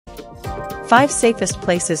5 safest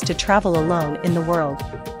places to travel alone in the world.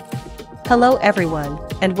 Hello everyone,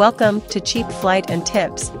 and welcome to Cheap Flight and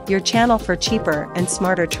Tips, your channel for cheaper and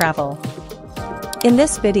smarter travel. In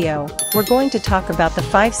this video, we're going to talk about the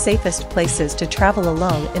 5 safest places to travel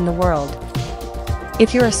alone in the world.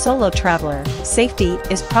 If you're a solo traveler, safety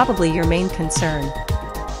is probably your main concern.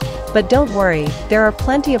 But don't worry, there are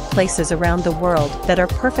plenty of places around the world that are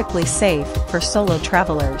perfectly safe for solo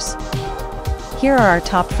travelers. Here are our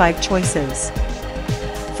top 5 choices.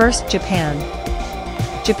 First, Japan.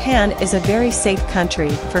 Japan is a very safe country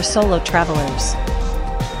for solo travelers.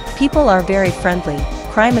 People are very friendly,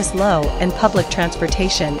 crime is low, and public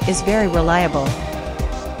transportation is very reliable.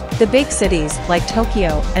 The big cities like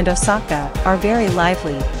Tokyo and Osaka are very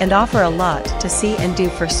lively and offer a lot to see and do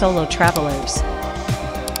for solo travelers.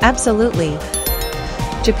 Absolutely.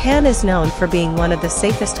 Japan is known for being one of the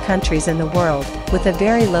safest countries in the world, with a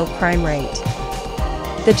very low crime rate.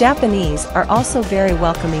 The Japanese are also very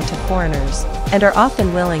welcoming to foreigners, and are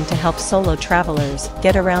often willing to help solo travelers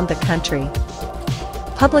get around the country.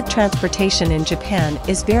 Public transportation in Japan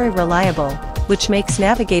is very reliable, which makes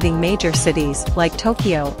navigating major cities like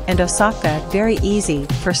Tokyo and Osaka very easy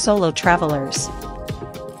for solo travelers.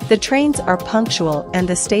 The trains are punctual and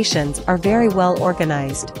the stations are very well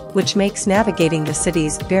organized, which makes navigating the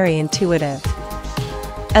cities very intuitive.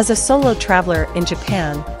 As a solo traveler in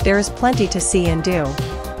Japan, there is plenty to see and do.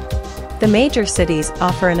 The major cities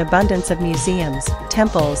offer an abundance of museums,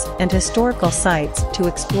 temples, and historical sites to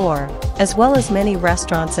explore, as well as many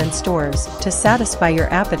restaurants and stores to satisfy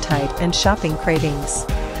your appetite and shopping cravings.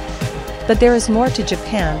 But there is more to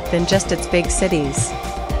Japan than just its big cities.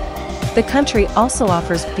 The country also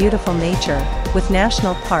offers beautiful nature, with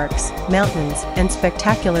national parks, mountains, and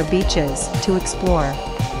spectacular beaches to explore.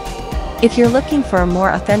 If you're looking for a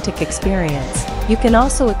more authentic experience, you can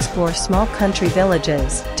also explore small country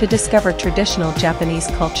villages to discover traditional Japanese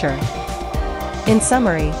culture. In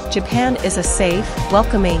summary, Japan is a safe,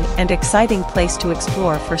 welcoming, and exciting place to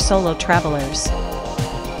explore for solo travelers.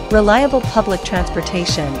 Reliable public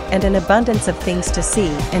transportation and an abundance of things to see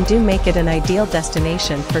and do make it an ideal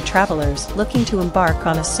destination for travelers looking to embark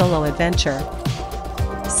on a solo adventure.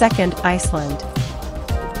 Second, Iceland.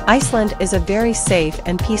 Iceland is a very safe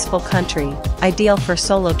and peaceful country, ideal for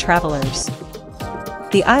solo travelers.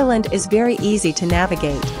 The island is very easy to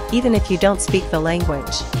navigate, even if you don't speak the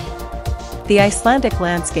language. The Icelandic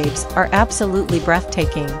landscapes are absolutely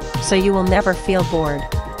breathtaking, so you will never feel bored.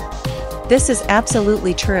 This is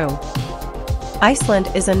absolutely true. Iceland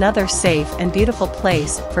is another safe and beautiful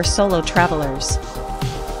place for solo travelers.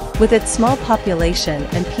 With its small population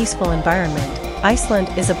and peaceful environment, Iceland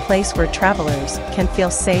is a place where travelers can feel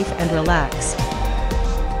safe and relaxed.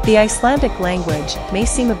 The Icelandic language may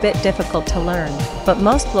seem a bit difficult to learn, but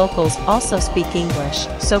most locals also speak English,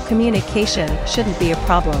 so communication shouldn't be a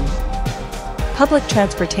problem. Public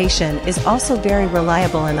transportation is also very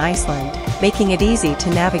reliable in Iceland, making it easy to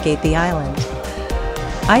navigate the island.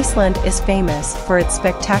 Iceland is famous for its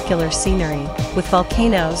spectacular scenery, with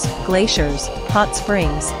volcanoes, glaciers, hot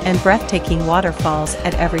springs, and breathtaking waterfalls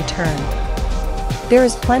at every turn. There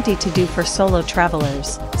is plenty to do for solo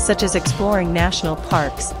travelers, such as exploring national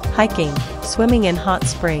parks, hiking, swimming in hot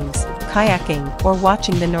springs, kayaking, or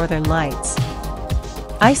watching the northern lights.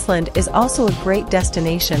 Iceland is also a great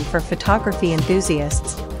destination for photography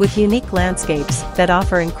enthusiasts, with unique landscapes that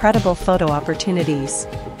offer incredible photo opportunities.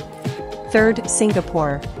 Third,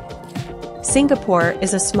 Singapore. Singapore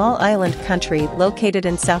is a small island country located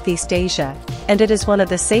in Southeast Asia, and it is one of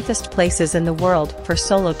the safest places in the world for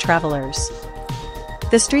solo travelers.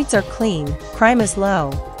 The streets are clean, crime is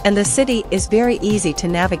low, and the city is very easy to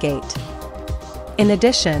navigate. In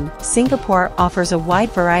addition, Singapore offers a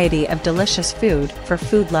wide variety of delicious food for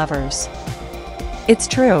food lovers. It's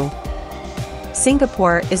true.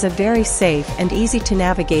 Singapore is a very safe and easy to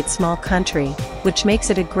navigate small country, which makes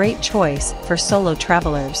it a great choice for solo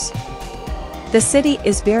travelers. The city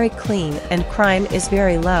is very clean and crime is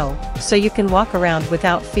very low, so you can walk around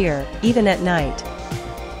without fear, even at night.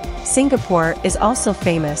 Singapore is also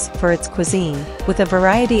famous for its cuisine, with a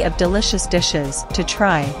variety of delicious dishes to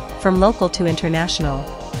try, from local to international.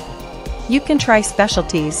 You can try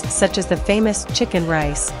specialties such as the famous chicken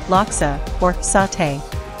rice, laksa, or satay.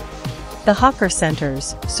 The hawker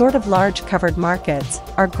centers, sort of large covered markets,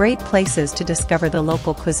 are great places to discover the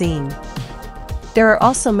local cuisine. There are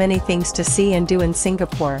also many things to see and do in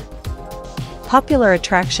Singapore. Popular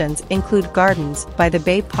attractions include gardens by the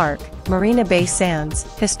Bay Park, Marina Bay Sands,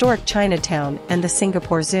 historic Chinatown, and the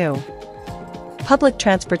Singapore Zoo. Public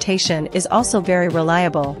transportation is also very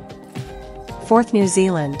reliable. Fourth, New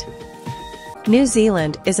Zealand. New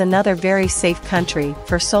Zealand is another very safe country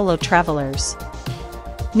for solo travelers.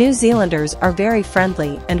 New Zealanders are very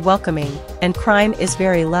friendly and welcoming, and crime is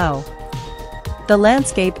very low. The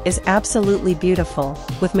landscape is absolutely beautiful,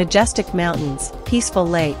 with majestic mountains, peaceful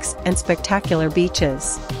lakes, and spectacular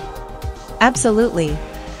beaches. Absolutely.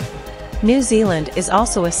 New Zealand is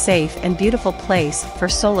also a safe and beautiful place for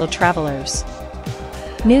solo travelers.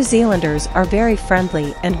 New Zealanders are very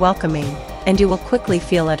friendly and welcoming, and you will quickly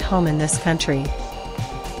feel at home in this country.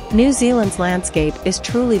 New Zealand's landscape is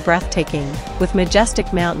truly breathtaking, with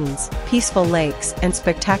majestic mountains, peaceful lakes, and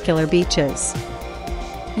spectacular beaches.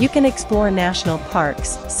 You can explore national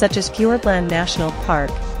parks, such as Fiordland National Park,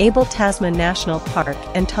 Abel Tasman National Park,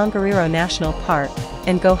 and Tongariro National Park,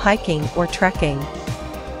 and go hiking or trekking.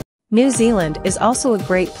 New Zealand is also a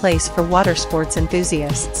great place for water sports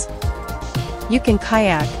enthusiasts. You can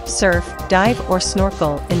kayak, surf, dive, or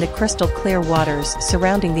snorkel in the crystal clear waters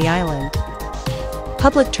surrounding the island.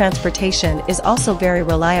 Public transportation is also very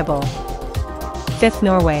reliable. 5th,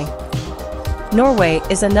 Norway. Norway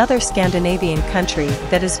is another Scandinavian country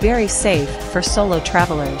that is very safe for solo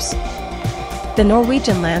travelers. The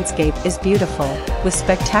Norwegian landscape is beautiful, with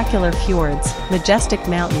spectacular fjords, majestic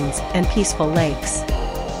mountains, and peaceful lakes.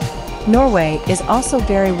 Norway is also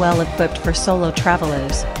very well equipped for solo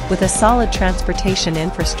travelers, with a solid transportation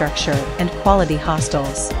infrastructure and quality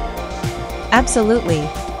hostels. Absolutely.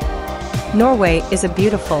 Norway is a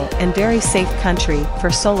beautiful and very safe country for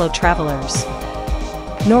solo travelers.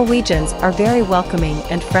 Norwegians are very welcoming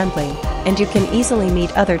and friendly, and you can easily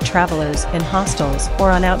meet other travelers in hostels or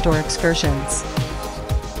on outdoor excursions.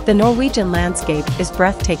 The Norwegian landscape is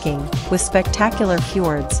breathtaking, with spectacular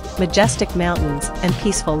fjords, majestic mountains, and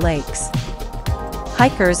peaceful lakes.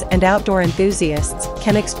 Hikers and outdoor enthusiasts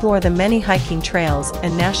can explore the many hiking trails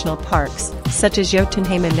and national parks, such as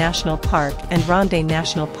Jotunheimen National Park and Rondane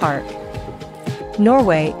National Park.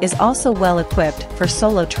 Norway is also well equipped for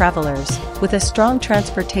solo travelers, with a strong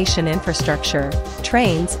transportation infrastructure,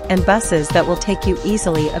 trains and buses that will take you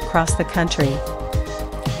easily across the country.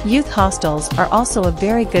 Youth hostels are also of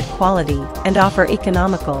very good quality and offer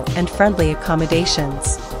economical and friendly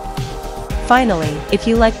accommodations. Finally, if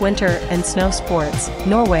you like winter and snow sports,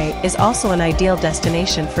 Norway is also an ideal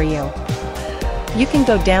destination for you. You can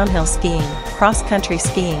go downhill skiing, cross-country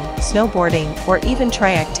skiing, snowboarding, or even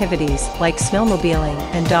try activities like snowmobiling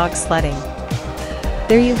and dog sledding.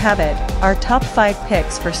 There you have it, our top 5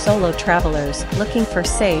 picks for solo travelers looking for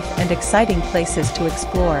safe and exciting places to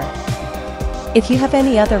explore. If you have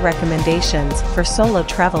any other recommendations for solo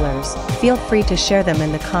travelers, feel free to share them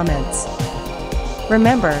in the comments.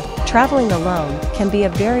 Remember, traveling alone can be a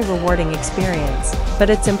very rewarding experience, but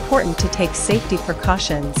it's important to take safety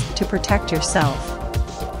precautions to protect yourself.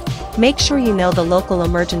 Make sure you know the local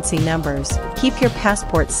emergency numbers, keep your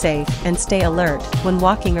passport safe, and stay alert when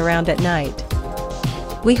walking around at night.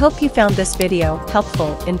 We hope you found this video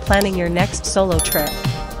helpful in planning your next solo trip.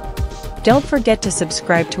 Don't forget to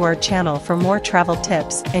subscribe to our channel for more travel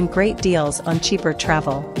tips and great deals on cheaper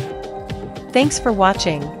travel. Thanks for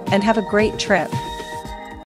watching, and have a great trip.